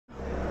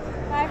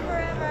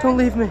Don't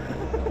leave me.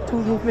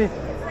 Don't leave me.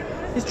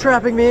 He's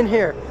trapping me in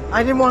here.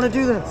 I didn't want to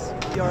do this.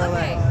 VRLA.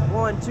 Okay.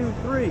 1, 2,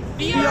 3.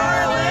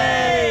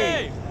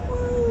 VRLA!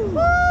 Woo!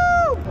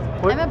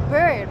 I'm a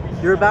bird.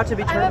 You're about to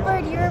be turned. I'm a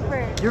bird, you're a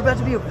bird. You're about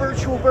to be a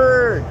virtual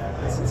bird.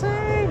 That's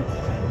insane.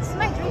 This is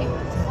my dream. To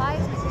fly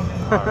is my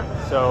dream.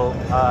 Alright, so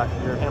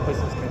your hand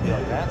placement is going to be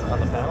like that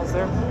on the panels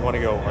there. You want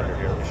to go under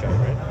here, let me show you,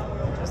 right?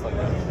 Just like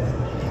that.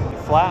 You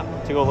flap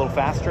to go a little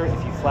faster.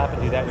 If you flap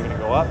and do that, you're going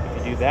to go up.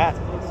 If you do that,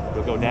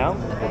 you'll go down,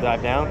 you'll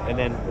dive down, and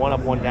then one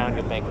up, one down,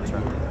 you'll bank and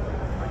turn.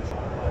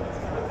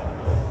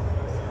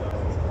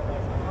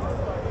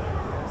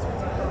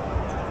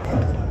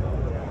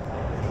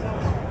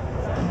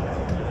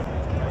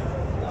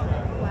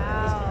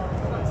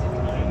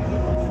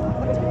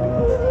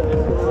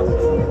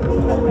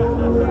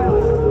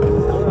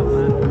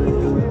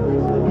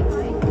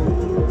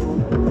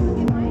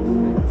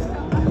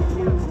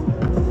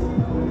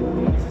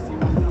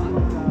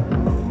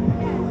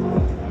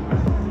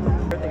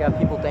 Got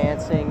people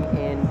dancing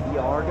in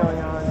VR going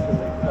on, so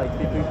like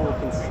people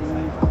can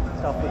see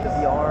stuff with the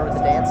VR, with the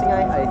dancing.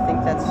 I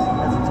think that's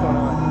what's going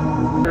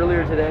on.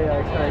 Earlier today, I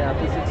was trying out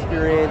this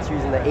experience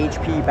using the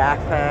HP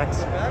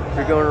backpacks.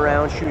 You're going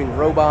around shooting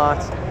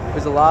robots. It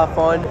was a lot of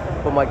fun,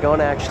 but my gun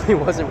actually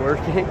wasn't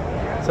working.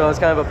 So I was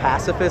kind of a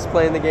pacifist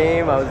playing the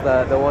game. I was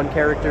the one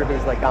character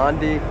who's like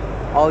Gandhi.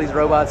 All these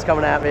robots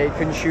coming at me,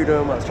 couldn't shoot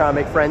them. I was trying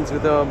to make friends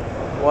with them.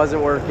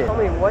 Wasn't working. Tell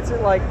me, what's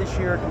it like this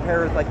year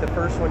compared with like the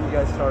first one you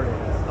guys started?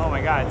 Oh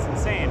my God, it's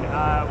insane.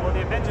 Well,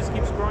 the event just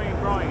keeps growing and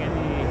growing, and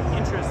the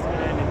interest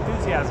and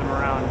enthusiasm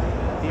around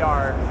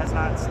VR has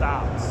not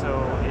stopped.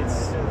 So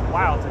it's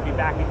wild to be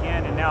back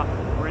again, and now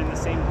we're in the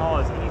same hall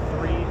as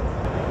E3.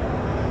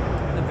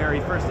 The very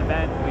first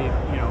event, we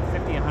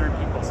 50, 100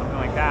 people, something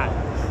like that,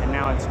 and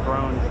now it's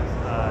grown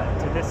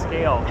to this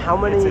scale. How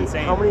many? It's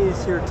insane. How many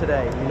is here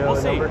today? You know, we'll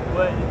the see. number?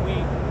 But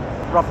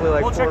Roughly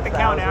like we'll 4,000. check the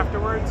count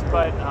afterwards,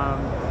 but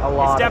a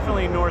lot. it's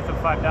definitely north of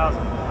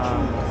 5,000,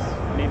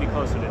 maybe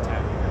closer to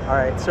 10. All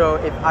right, so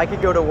if I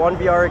could go to one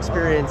VR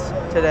experience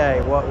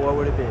today, what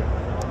would it be?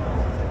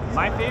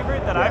 My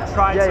favorite that I've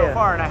tried so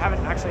far, and I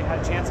haven't actually had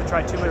a chance to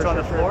try too much on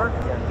the floor.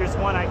 There's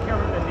one, I can't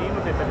remember the name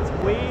of it, but it's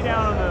way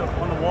down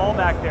on the wall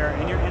back there,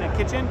 and you're in a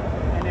kitchen,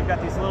 and they've got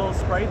these little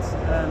sprites,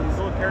 these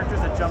little characters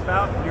that jump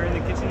out. You're in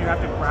the kitchen, you have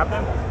to grab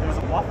them. There's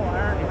a waffle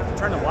iron, you have to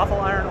turn the waffle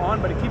iron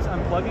on, but it keeps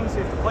unplugging, so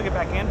you have to plug it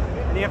back in,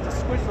 and you have to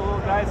squish the little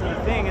guys in the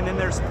thing, and then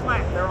there's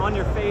splat, they're on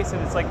your face,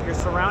 and it's like you're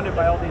surrounded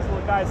by all these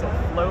little guys that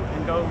float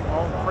and go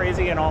all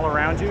crazy and all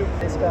around you.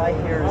 This guy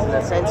here is in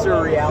a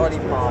sensor reality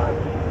pod,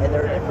 and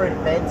there are different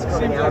vents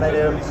coming out at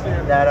him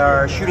that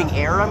are shooting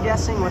air, I'm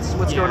guessing?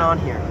 What's going on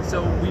here?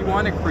 So we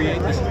want to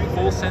create this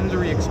full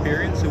sensory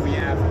experience, so we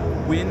have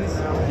winds,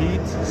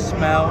 heat,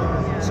 smell,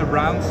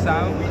 surround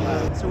sound.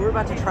 So we're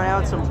about to try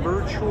out some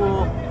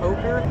virtual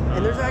poker,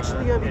 and there's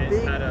actually going to be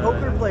big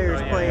poker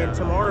players playing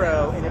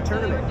tomorrow in a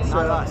tournament.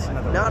 So,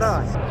 not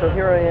us. So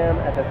here I am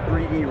at the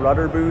 3D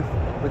rudder booth.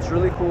 What's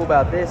really cool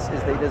about this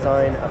is they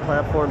design a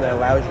platform that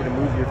allows you to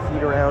move your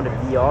feet around in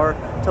VR.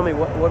 Tell me,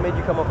 what made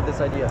you come up with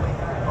this idea?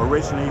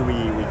 Originally,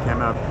 we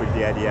came up with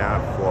the idea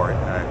for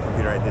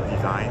computer-aided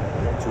design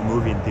to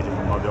move in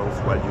digital models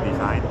while you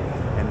design.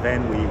 And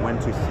then we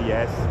went to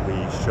CS, we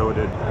showed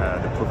it,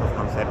 the proof of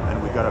concept,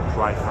 and we got a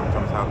prize from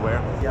Tom's Hardware.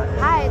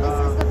 Hi, this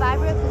is the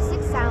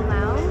Vibroacoustic Sound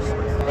Lounge.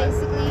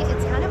 Basically,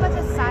 it's kind of like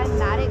a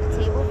cymatic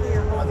table for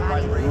your whole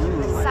body.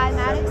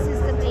 Cymatics is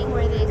the thing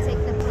where they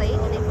take the plate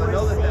and they pour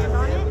sand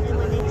on it, and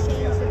when they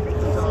change the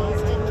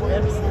frequencies, it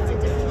moves into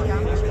different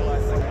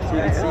geometries. So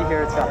you can see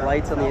here it's got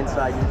lights on the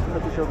inside. You can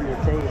put this over your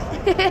face.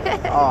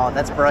 Oh,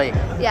 that's bright.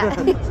 Yeah.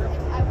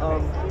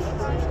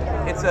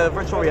 It's a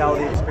virtual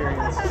reality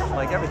experience,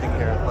 like everything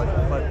here,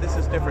 but this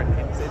is different.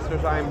 It's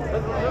designed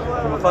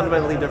from a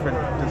fundamentally different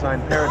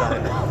design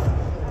paradigm.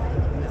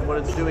 What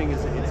it's doing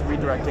is it's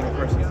redirecting a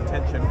person's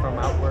attention from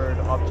outward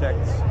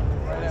objects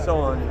and so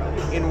on,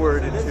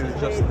 inward into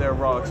just their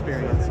raw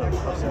experience of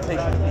sensation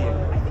and being.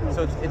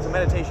 So it's a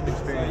meditation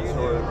experience,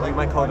 or you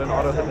might call it an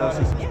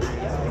auto-hypnosis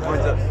experience. It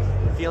winds up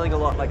feeling a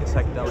lot like a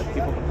psychedelic.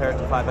 People compare it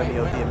to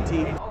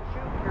 5-MeO-DMT.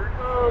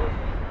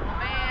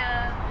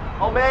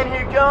 Oh man,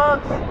 here it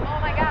comes! Oh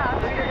my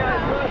gosh. Look at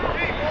guys, look!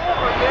 Keep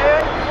over,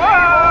 man!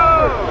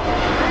 Whoa!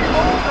 Keep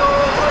over,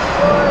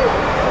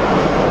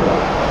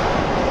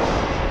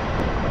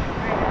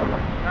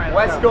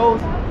 West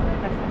Coast!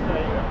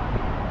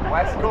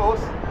 West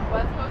Coast!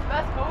 West Coast,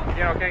 West Coast.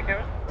 You okay,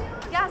 Kevin?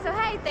 Yeah, so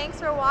hey, thanks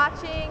for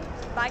watching.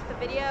 Like the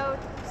video,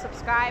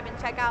 subscribe, and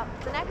check out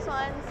the next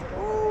ones.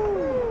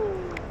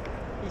 Ooh.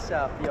 Peace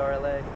out, VRLA.